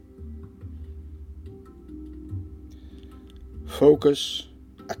Focus,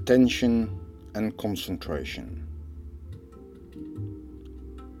 attention, and concentration.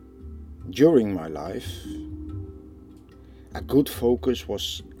 During my life, a good focus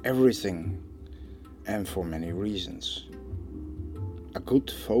was everything, and for many reasons. A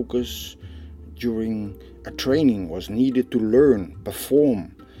good focus during a training was needed to learn,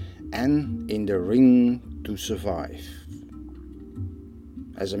 perform, and in the ring to survive.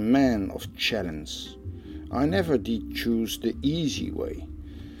 As a man of challenge, I never did choose the easy way,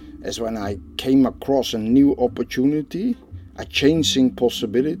 as when I came across a new opportunity, a changing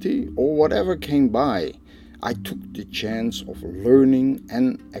possibility, or whatever came by, I took the chance of learning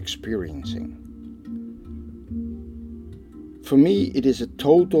and experiencing. For me, it is a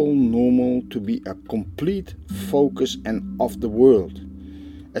total normal to be a complete focus and of the world,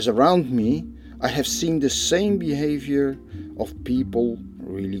 as around me I have seen the same behavior of people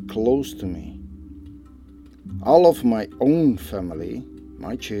really close to me. All of my own family,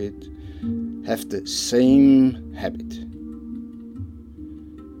 my kids, have the same habit.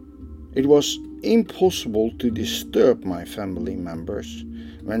 It was impossible to disturb my family members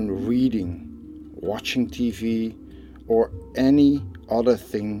when reading, watching TV, or any other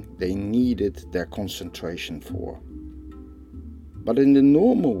thing they needed their concentration for. But in the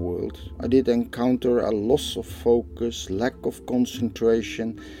normal world, I did encounter a loss of focus, lack of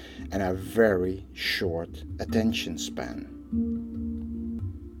concentration, and a very short attention span.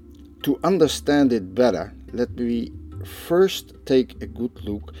 To understand it better, let me first take a good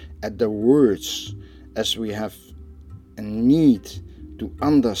look at the words, as we have a need to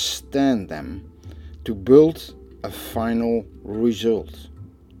understand them to build a final result.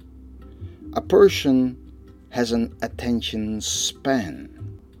 A person has an attention span,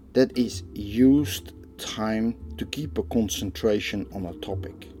 that is used time to keep a concentration on a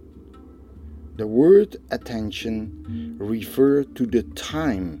topic. The word attention refers to the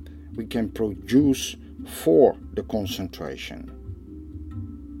time we can produce for the concentration.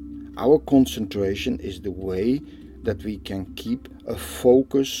 Our concentration is the way that we can keep a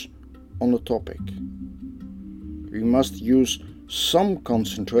focus on a topic. We must use some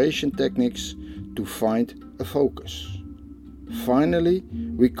concentration techniques to find a focus. Finally,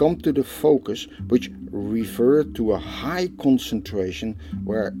 we come to the focus, which refers to a high concentration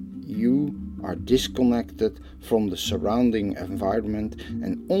where you are disconnected from the surrounding environment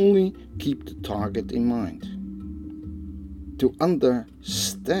and only keep the target in mind. To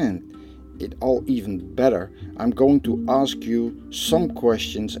understand it all even better, I'm going to ask you some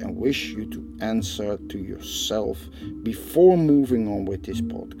questions and wish you to answer to yourself before moving on with this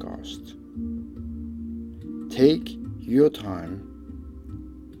podcast. Take your time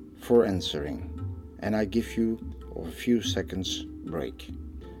for answering, and I give you a few seconds break.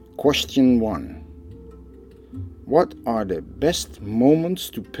 Question 1. What are the best moments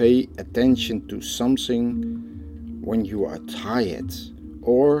to pay attention to something when you are tired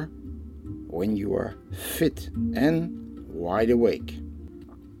or when you are fit and wide awake?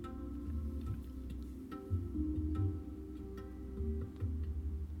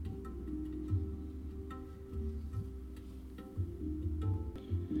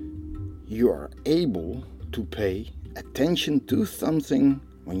 You are able to pay attention to something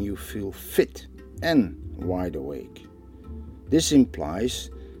when you feel fit and wide awake. This implies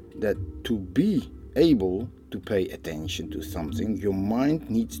that to be able to pay attention to something, your mind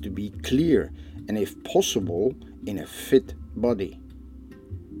needs to be clear and, if possible, in a fit body.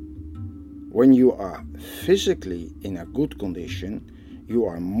 When you are physically in a good condition, you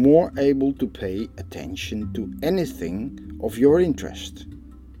are more able to pay attention to anything of your interest.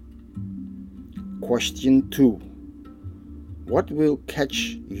 Question 2. What will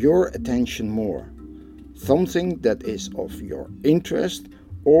catch your attention more? Something that is of your interest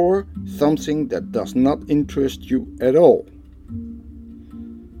or something that does not interest you at all?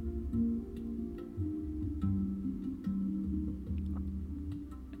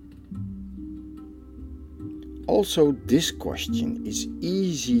 Also, this question is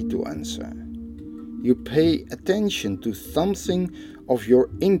easy to answer. You pay attention to something of your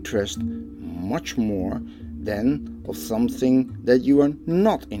interest much more than of something that you are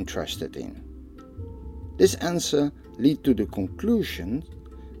not interested in. This answer leads to the conclusion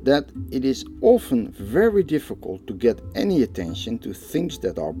that it is often very difficult to get any attention to things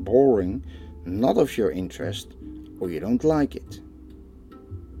that are boring, not of your interest, or you don't like it.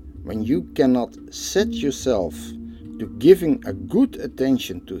 When you cannot set yourself to giving a good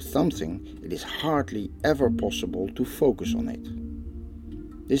attention to something, it is hardly ever possible to focus on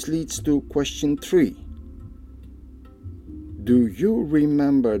it. This leads to question 3. Do you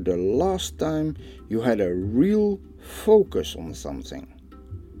remember the last time you had a real focus on something?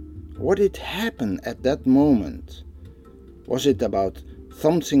 What did happen at that moment? Was it about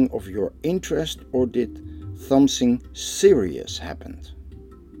something of your interest, or did something serious happen?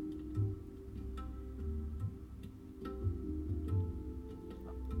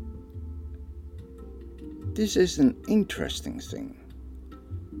 This is an interesting thing.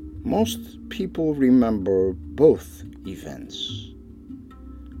 Most people remember both events.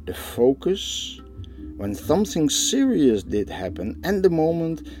 The focus, when something serious did happen, and the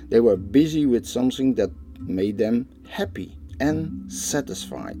moment they were busy with something that made them happy and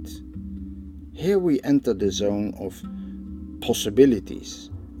satisfied. Here we enter the zone of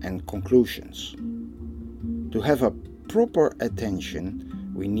possibilities and conclusions. To have a proper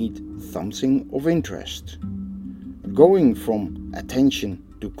attention, we need something of interest. Going from attention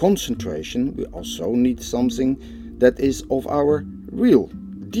to concentration, we also need something that is of our real,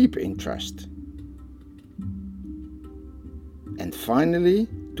 deep interest. And finally,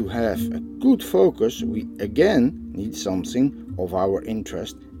 to have a good focus, we again need something of our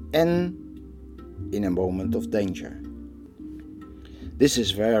interest and in a moment of danger. This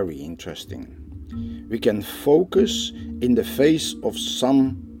is very interesting. We can focus in the face of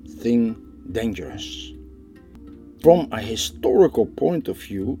something dangerous. From a historical point of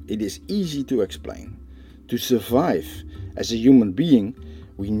view, it is easy to explain. To survive as a human being,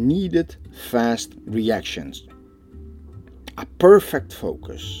 we needed fast reactions, a perfect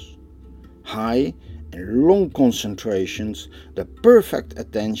focus, high and long concentrations, the perfect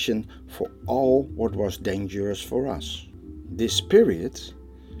attention for all what was dangerous for us. This period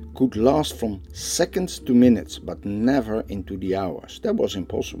could last from seconds to minutes, but never into the hours. That was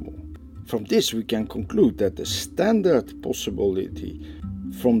impossible. From this we can conclude that the standard possibility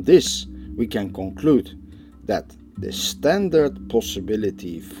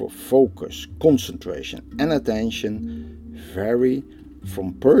for focus, concentration and attention vary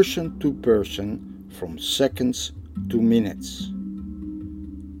from person to person, from seconds to minutes.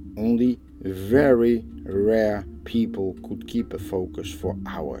 Only very rare people could keep a focus for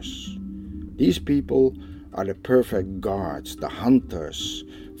hours. These people are the perfect guards, the hunters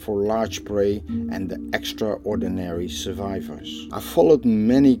for large prey, and the extraordinary survivors. I followed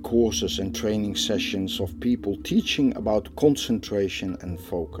many courses and training sessions of people teaching about concentration and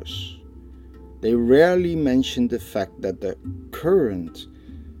focus. They rarely mention the fact that the current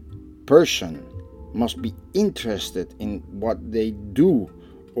person must be interested in what they do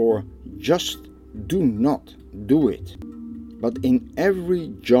or just do not do it. But in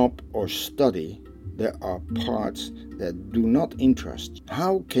every job or study, there are parts that do not interest.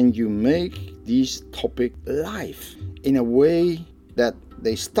 How can you make these topics live in a way that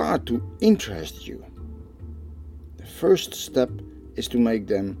they start to interest you? The first step is to make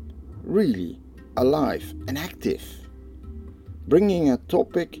them really alive and active. Bringing a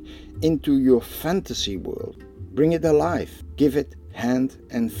topic into your fantasy world. Bring it alive. Give it hand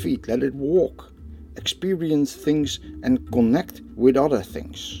and feet. Let it walk. Experience things and connect with other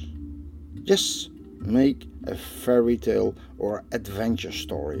things. Just make a fairy tale or adventure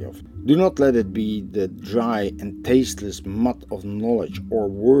story of it. Do not let it be the dry and tasteless mud of knowledge or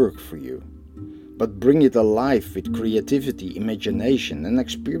work for you, but bring it alive with creativity, imagination and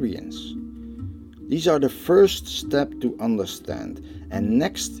experience. These are the first step to understand, and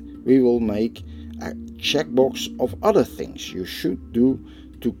next we will make a checkbox of other things you should do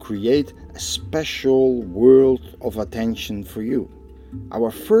to create a special world of attention for you.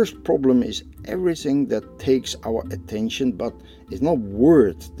 Our first problem is everything that takes our attention but is not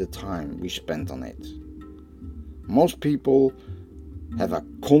worth the time we spend on it. Most people have a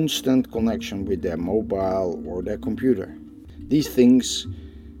constant connection with their mobile or their computer. These things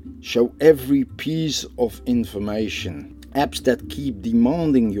show every piece of information, apps that keep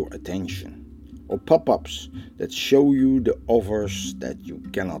demanding your attention, or pop-ups that show you the offers that you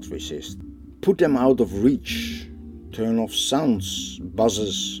cannot resist. Put them out of reach. Turn off sounds,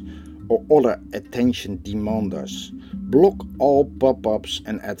 buzzes, or other attention demanders. Block all pop-ups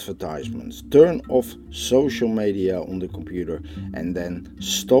and advertisements. Turn off social media on the computer and then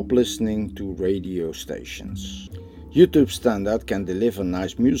stop listening to radio stations. YouTube Standard can deliver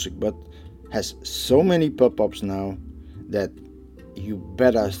nice music but has so many pop-ups now that you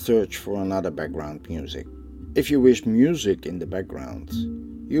better search for another background music. If you wish music in the background,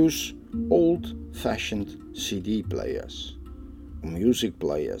 use old-fashioned CD players, music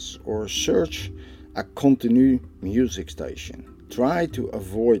players, or search a continue music station. Try to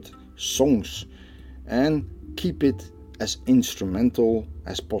avoid songs and keep it as instrumental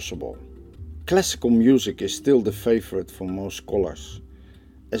as possible. Classical music is still the favorite for most scholars,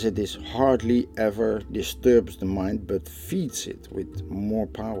 as it is hardly ever disturbs the mind but feeds it with more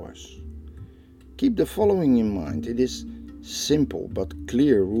powers. Keep the following in mind. It is simple but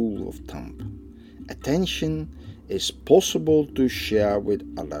clear rule of thumb. Attention is possible to share with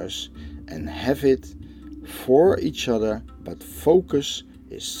others and have it for each other, but focus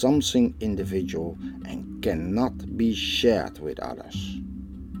is something individual and cannot be shared with others.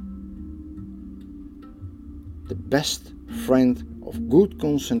 The best friend of good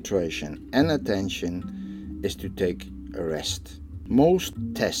concentration and attention is to take a rest. Most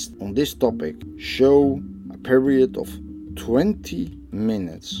tests on this topic show a period of 20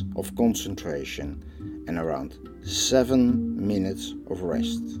 minutes of concentration and around 7 minutes of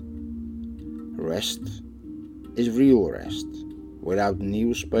rest. Rest is real rest, without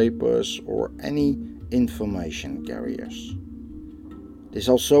newspapers or any information carriers. This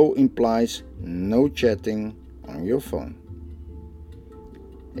also implies no chatting on your phone.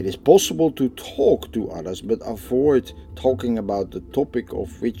 It is possible to talk to others, but avoid talking about the topic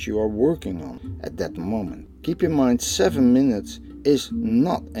of which you are working on at that moment. Keep in mind, 7 minutes is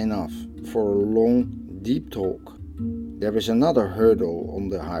not enough for a long, deep talk. There is another hurdle on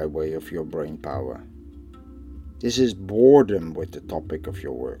the highway of your brain power. This is boredom with the topic of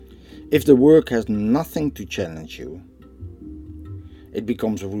your work. If the work has nothing to challenge you, it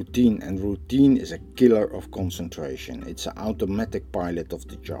becomes a routine, and routine is a killer of concentration. It's an automatic pilot of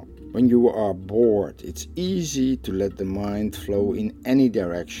the job. When you are bored, it's easy to let the mind flow in any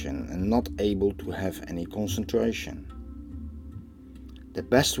direction and not able to have any concentration. The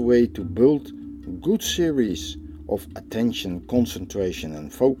best way to build a good series of attention, concentration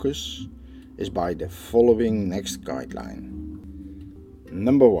and focus is by the following next guideline.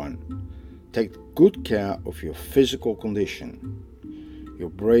 Number 1. Take good care of your physical condition. Your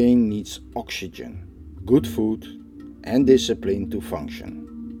brain needs oxygen, good food and discipline to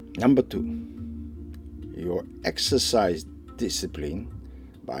function. Number 2. Your exercise discipline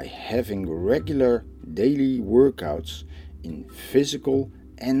by having regular daily workouts in physical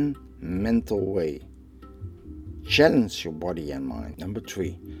and mental way. Challenge your body and mind. Number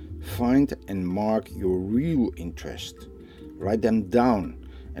 3. Find and mark your real interest. Write them down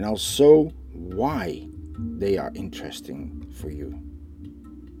and also why they are interesting for you.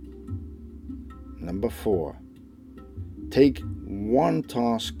 Number 4. Take one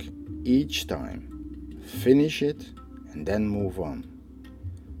task each time. Finish it and then move on.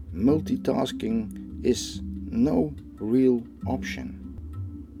 Multitasking is no real option.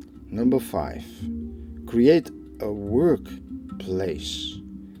 Number 5. Create a workplace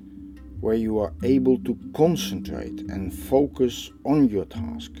where you are able to concentrate and focus on your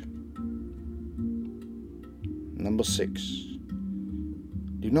task. Number 6.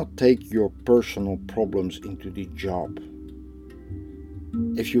 Do not take your personal problems into the job.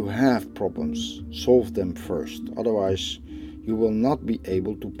 If you have problems, solve them first, otherwise you will not be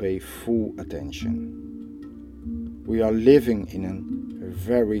able to pay full attention. We are living in a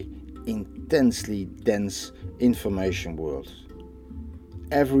very intensely dense information world.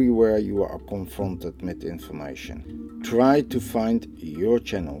 Everywhere you are confronted with information. Try to find your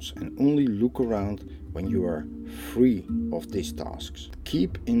channels and only look around when you are free of these tasks.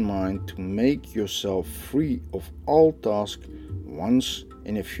 Keep in mind to make yourself free of all tasks once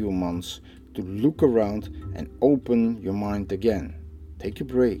in a few months to look around and open your mind again. Take a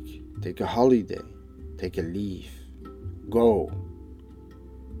break, take a holiday, take a leave, go.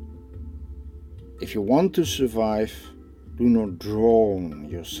 If you want to survive, do not drown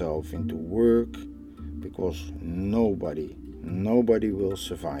yourself into work, because nobody will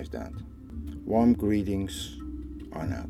survive that. Warm greetings, Arnoud.